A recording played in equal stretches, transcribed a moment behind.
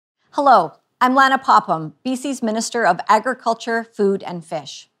Hello, I'm Lana Popham, BC's Minister of Agriculture, Food and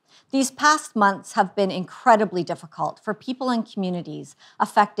Fish. These past months have been incredibly difficult for people and communities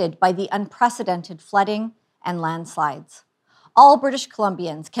affected by the unprecedented flooding and landslides. All British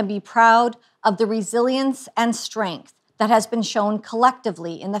Columbians can be proud of the resilience and strength that has been shown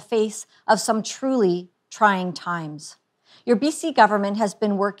collectively in the face of some truly trying times. Your BC government has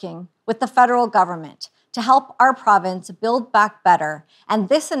been working with the federal government to help our province build back better, and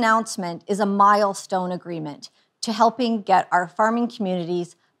this announcement is a milestone agreement to helping get our farming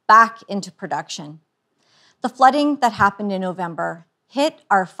communities back into production. The flooding that happened in November hit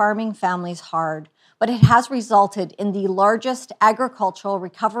our farming families hard, but it has resulted in the largest agricultural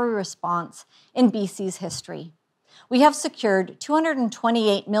recovery response in BC's history. We have secured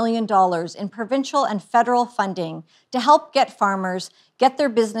 $228 million in provincial and federal funding to help get farmers get their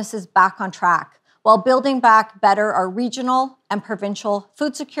businesses back on track while building back better our regional and provincial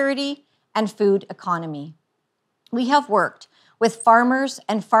food security and food economy. We have worked with farmers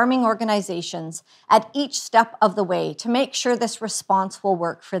and farming organizations at each step of the way to make sure this response will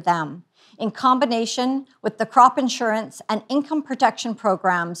work for them. In combination with the crop insurance and income protection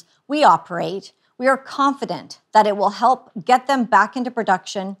programs we operate, we are confident that it will help get them back into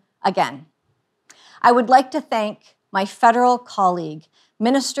production again. I would like to thank my federal colleague,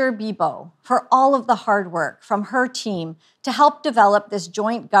 Minister Bibeau, for all of the hard work from her team to help develop this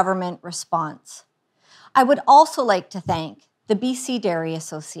joint government response. I would also like to thank the BC Dairy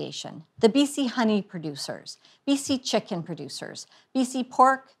Association, the BC Honey Producers, BC Chicken Producers, BC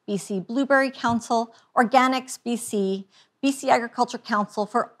Pork, BC Blueberry Council, Organics BC, BC Agriculture Council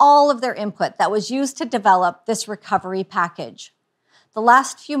for all of their input that was used to develop this recovery package. The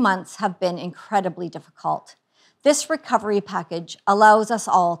last few months have been incredibly difficult. This recovery package allows us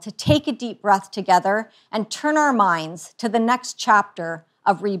all to take a deep breath together and turn our minds to the next chapter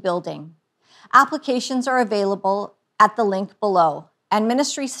of rebuilding. Applications are available at the link below, and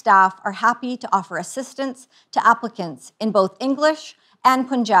ministry staff are happy to offer assistance to applicants in both English and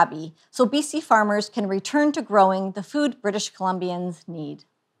Punjabi, so BC farmers can return to growing the food British Columbians need.